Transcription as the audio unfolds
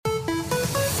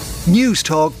News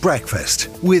Talk Breakfast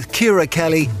with Ciara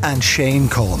Kelly and Shane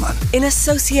Coleman. In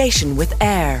association with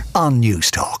AIR on News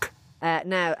Talk.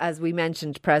 Now, as we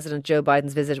mentioned, President Joe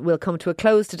Biden's visit will come to a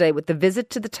close today with the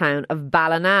visit to the town of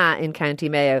Ballina in County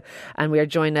Mayo. And we are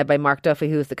joined now by Mark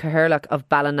Duffy, who is the Cathaoirleach of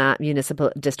Ballina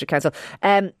Municipal District Council.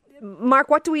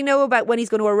 Mark, what do we know about when he's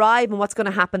going to arrive and what's going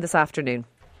to happen this afternoon?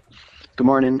 Good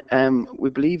morning. We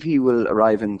believe he will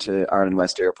arrive into Ireland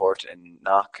West Airport in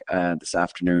Knock this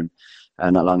afternoon,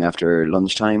 not long after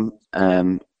lunchtime.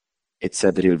 It's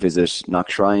said that he'll visit Knock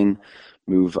Shrine,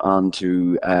 move on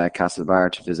to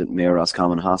Castlebar to visit Mayo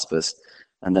Roscommon Hospice,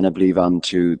 and then I believe on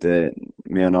to the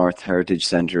Mayo North Heritage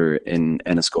Centre in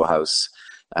Ennisco House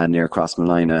near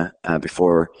Crossmolina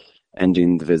before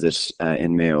ending the visit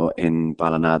in Mayo in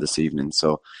Ballina this evening.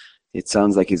 So it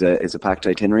sounds like it's a packed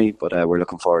itinerary, but we're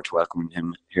looking forward to welcoming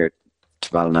him here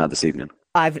to Ballina this evening.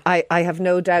 I have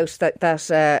no doubt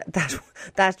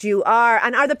that you are.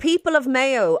 And are the people of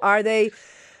Mayo, are they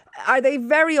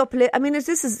very uplifted? I mean, this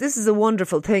is a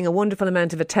wonderful thing, a wonderful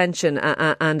amount of attention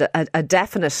and a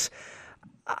definite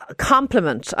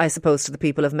compliment, I suppose, to the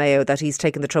people of Mayo that he's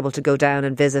taken the trouble to go down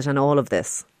and visit and all of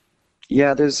this.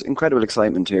 Yeah, there's incredible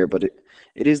excitement here, but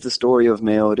it is the story of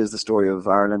Mayo, it is the story of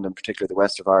Ireland, and particularly the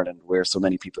west of Ireland, where so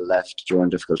many people left during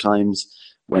difficult times,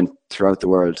 went throughout the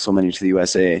world, so many to the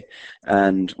USA,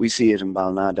 and we see it in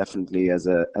Ballina definitely as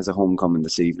a homecoming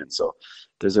this evening. So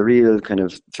there's a real kind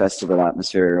of festival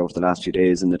atmosphere over the last few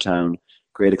days in the town,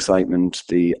 great excitement,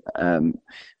 a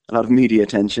lot of media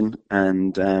attention,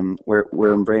 and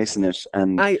we're embracing it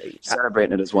and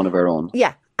celebrating it as one of our own.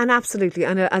 Yeah. And absolutely.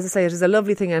 And as I say, it is a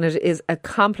lovely thing and it is a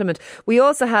compliment. We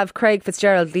also have Craig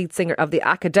Fitzgerald, lead singer of The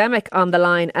Academic, on the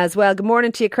line as well. Good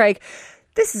morning to you, Craig.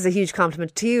 This is a huge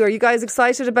compliment to you. Are you guys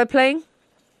excited about playing?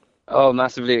 Oh,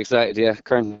 massively excited, yeah.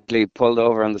 Currently pulled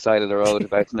over on the side of the road,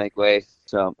 about to make way.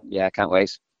 So, yeah, can't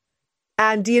wait.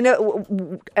 And do you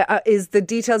know, is the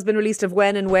details been released of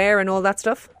when and where and all that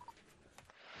stuff?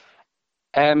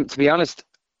 To be honest,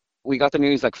 we got the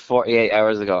news like 48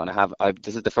 hours ago, and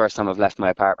this is the first time I've left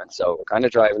my apartment, so we're kind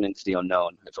of driving into the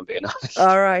unknown, if I'm being honest.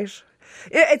 All right.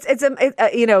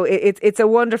 It's a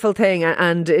wonderful thing,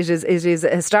 and it is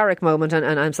a historic moment,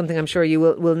 and something I'm sure you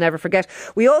will never forget.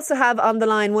 We also have on the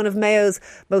line one of Mayo's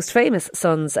most famous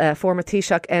sons, former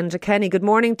Taoiseach Enda Kenny. Good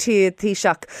morning to you,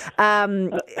 Taoiseach.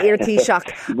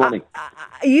 Taoiseach. Good morning.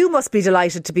 You must be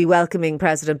delighted to be welcoming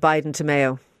President Biden to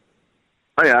Mayo.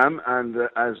 I am, and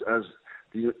as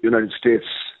the United States,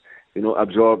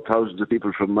 absorbed thousands of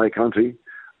people from my country,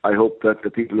 I hope that the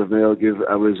people of Mayo give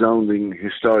a resounding,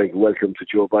 historic welcome to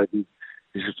Joe Biden,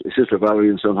 his sister Valerie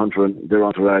and son Hunter and their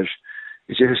entourage.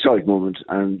 It's a historic moment,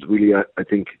 and really I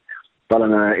think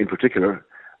Ballina in particular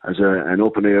has an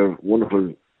open-air,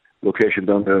 wonderful location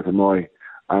down there at the Moy,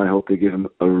 and I hope they give him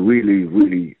a really,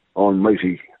 really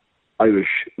almighty Irish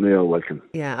Mayo welcome.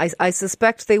 Yeah, I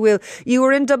suspect they will. You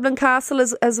were in Dublin Castle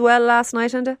as well last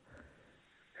night, Enda?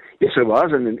 Yes, I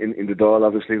was, and in the Dáil,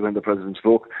 obviously, when the President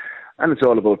spoke. And it's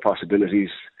all about possibilities.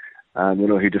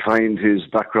 He defined his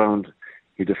background.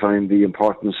 He defined the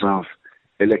importance of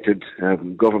elected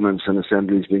governments and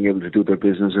assemblies being able to do their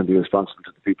business and be responsible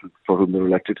to the people for whom they're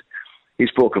elected. He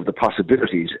spoke of the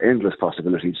possibilities, endless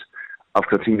possibilities, of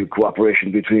continued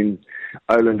cooperation between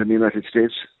Ireland and the United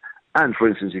States. And, for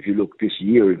instance, if you look this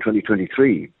year in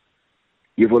 2023,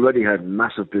 you've already had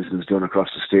massive business done across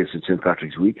the States in St.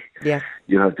 Patrick's Week. Yeah.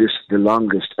 You have the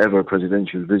longest ever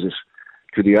presidential visit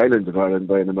to the island of Ireland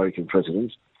by an American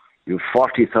president. You have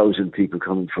 40,000 people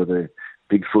coming for the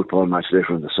big football match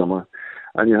later in the summer.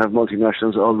 And you have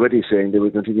multinationals already saying they will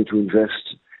continue to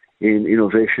invest in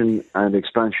innovation and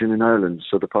expansion in Ireland.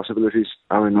 So the possibilities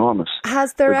are enormous.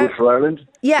 They're good for Ireland.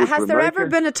 Yeah, has there ever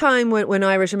been a time when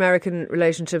Irish-American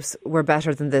relationships were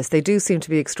better than this? They do seem to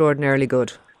be extraordinarily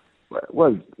good.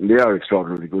 Well, they are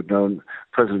extraordinarily good now.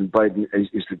 President Biden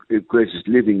is the greatest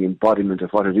living embodiment of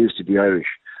what it is to be Irish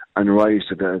and rise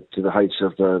to the heights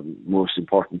of the most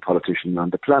important politician on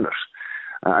the planet,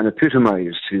 and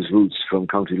epitomised his roots from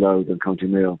County Louth and County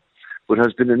Mayo, but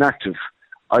has been an active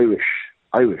Irish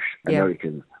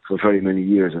American for very many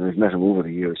years, and I've met him over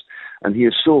the years, and he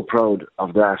is so proud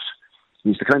of that.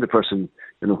 He's the kind of person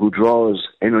who draws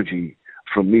energy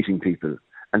from meeting people,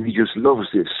 and he just loves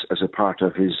this as a part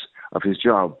of his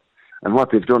job. And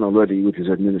what they've done already with his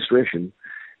administration,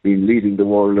 in leading the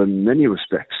world in many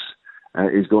respects,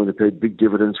 is going to pay big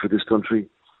dividends for this country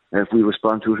if we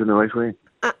respond to it in the right way.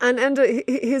 And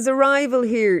his arrival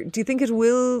here, do you think it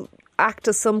will act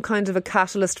as some kind of a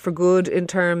catalyst for good in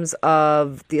terms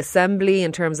of the Assembly,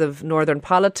 in terms of northern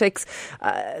politics?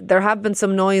 There have been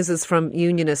some noises from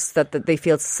unionists that they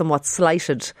feel somewhat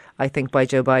slighted, I think, by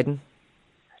Joe Biden.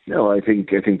 No, I think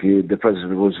the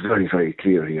President was very, very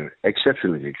clear here,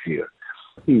 exceptionally clear.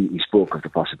 He spoke of the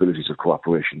possibilities of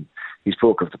cooperation. He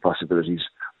spoke of the possibilities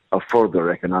of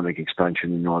further economic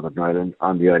expansion in Northern Ireland,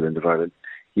 on the island of Ireland.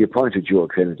 He appointed Joe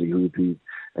Kennedy, who would be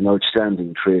an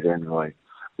outstanding trade envoy.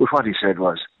 But what he said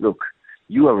was, look,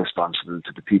 you are responsible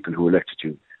to the people who elected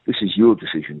you. This is your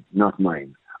decision, not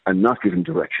mine. I'm not giving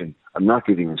direction. I'm not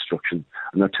giving instruction.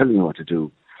 I'm not telling you what to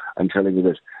do. I'm telling you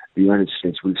that the United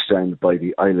States will stand by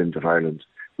the island of Ireland.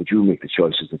 Would you make the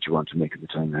choices that you want to make at the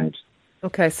time ahead?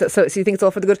 Okay, so you think it's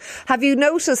all for the good. Have you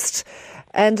noticed,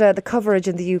 and the coverage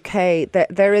in the UK, that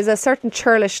there is a certain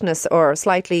churlishness or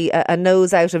slightly a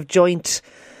nose out of joint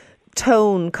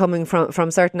tone coming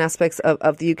from certain aspects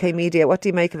of the UK media? What do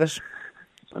you make of it?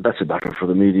 That's a battle for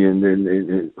the media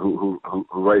who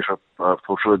write up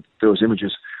portray those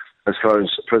images. As far as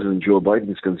President Joe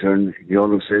Biden is concerned, he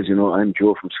always says, I'm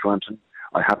Joe from Scranton.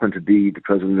 I happen to be the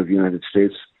President of the United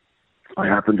States. I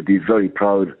happen to be very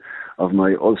proud of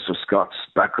my Ulster Scots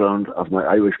background, of my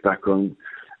Irish background,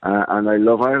 and I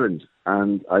love Ireland.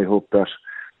 And I hope that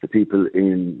the people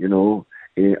in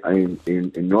Northern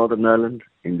Ireland,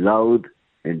 in Louth,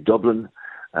 in Dublin,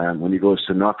 when he goes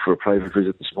to Knock for a private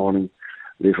visit this morning,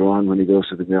 later on when he goes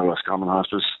to the Mayo As Common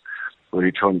Hospice, where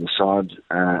he turned the sod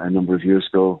a number of years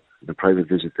ago, the private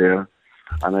visit there.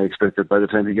 And I expect that by the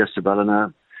time he gets to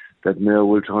Ballina, that Mayo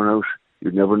will turn out.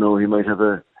 You'd never know, he might have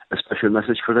a special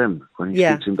message for them when he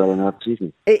speaks in Ballina this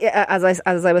evening. As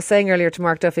I was saying earlier to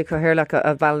Mark Duffy, Cathaoirleach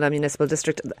of Ballina Municipal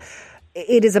District,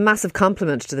 it is a massive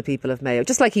compliment to the people of Mayo,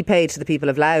 just like he paid to the people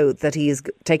of Louth that he has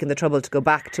taken the trouble to go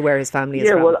back to where his family is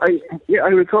from. Well, I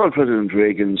recall President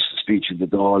Reagan's speech in the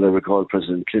Dáil. I recall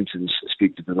President Clinton's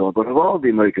speech in the Dáil. But of all the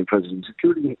American presidents,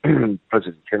 including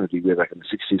President Kennedy way back in the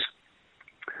 60s,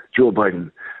 Joe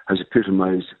Biden has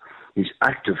epitomised his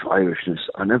active Irishness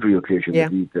on every occasion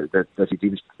that he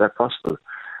deems that possible.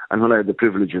 And when I had the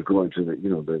privilege of going to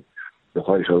the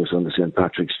White House on the St.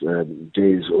 Patrick's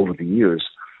days over the years,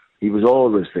 he was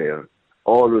always there,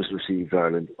 always received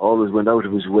Ireland, always went out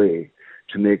of his way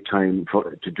to make time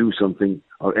to do something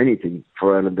or anything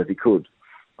for Ireland that he could,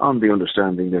 on the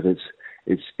understanding that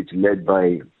it's led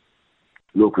by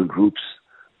local groups,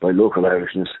 by local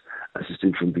Irishness, as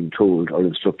distinct from being told or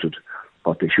instructed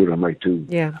what they should or might do.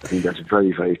 Yeah. I think that's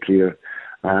very, very clear.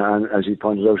 And as he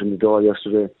pointed out in the Dáil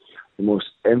yesterday, the most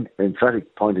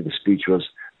emphatic point of the speech was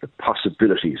the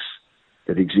possibilities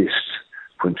that exist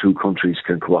when two countries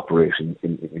can cooperate in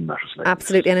matters like this.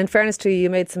 Absolutely. And in fairness to you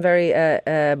made some very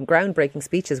groundbreaking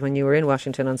speeches when you were in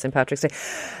Washington on St. Patrick's Day.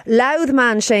 Louth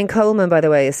man Shane Coleman, by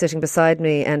the way, is sitting beside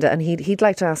me, and he'd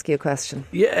like to ask you a question.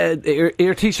 Yeah,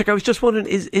 Taoiseach, I was just wondering,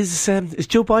 is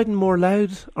Joe Biden more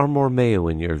Louth or more Mayo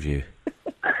in your view?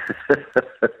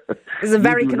 It's a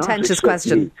very contentious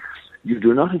question. You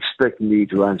do not expect me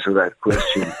to answer that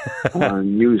question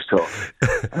on News Talk.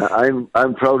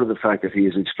 I'm proud of the fact that he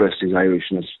has expressed his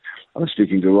Irishness. I was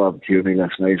speaking to Rob Kearney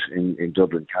last night in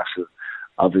Dublin Castle.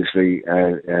 Obviously,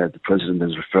 the President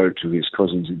has referred to his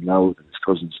cousins in Louth and his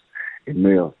cousins in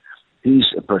Mayo.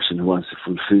 He's a person who wants to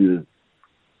fulfil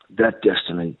that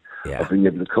destiny of being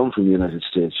able to come from the United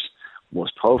States,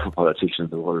 most powerful politician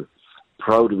in the world,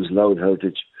 proud of his Louth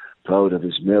heritage, proud of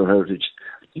his Mayo heritage.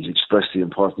 He's expressed the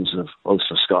importance of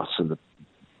Ulster Scots and the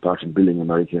part in building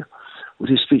America. With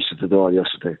his speech at the Dáil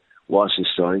yesterday was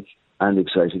historic and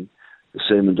exciting. The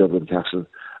same in Dublin Castle.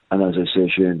 And as I say,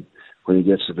 Shane, when he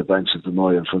gets to the banks of the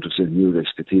Moy in front of St.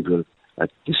 Murex Cathedral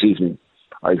this evening,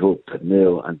 I hope that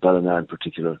Mayo and Ballina in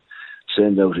particular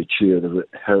send out a cheer that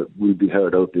will be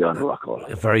heard out beyond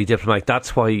Rockall. Very diplomatic.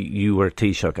 That's why you were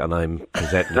Taoiseach and I'm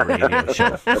presenting a radio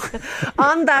show.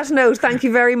 On that note, thank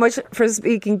you very much for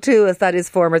speaking to us. That is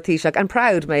former Taoiseach and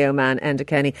proud Mayo man Enda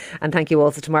Kenny. And thank you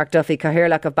also to Mark Duffy,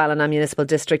 Cathaoirleach of Ballina Municipal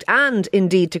District, and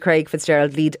indeed to Craig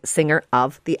Fitzgerald, lead singer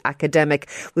of The Academic.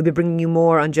 We'll be bringing you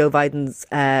more on Joe Biden's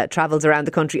travels around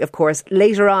the country, of course,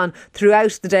 later on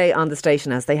throughout the day on the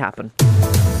station as they happen.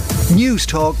 News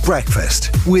Talk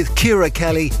Breakfast with Ciara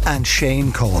Kelly and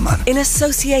Shane Coleman. In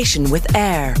association with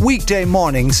AIR. Weekday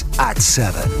mornings at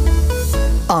 7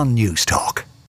 on News Talk.